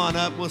 come on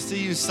up. We'll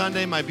see you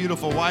Sunday. My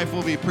beautiful wife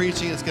will be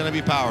preaching. It's going to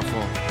be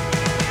powerful.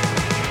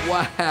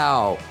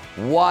 Wow,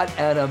 what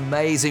an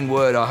amazing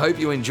word. I hope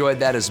you enjoyed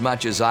that as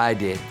much as I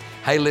did.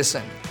 Hey,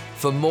 listen,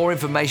 for more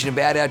information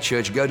about our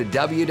church, go to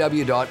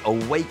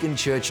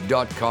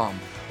www.awakenchurch.com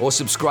or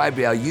subscribe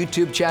to our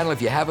YouTube channel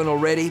if you haven't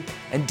already,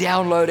 and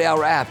download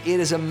our app. It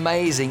is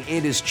amazing.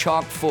 It is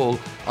chock full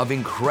of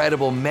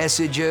incredible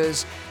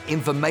messages,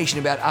 information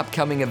about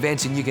upcoming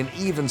events, and you can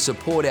even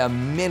support our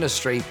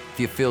ministry if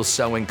you feel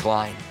so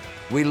inclined.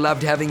 We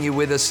loved having you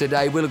with us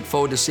today. We look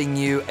forward to seeing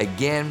you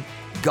again.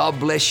 God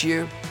bless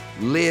you.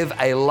 Live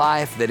a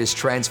life that is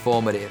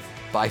transformative.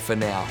 Bye for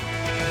now.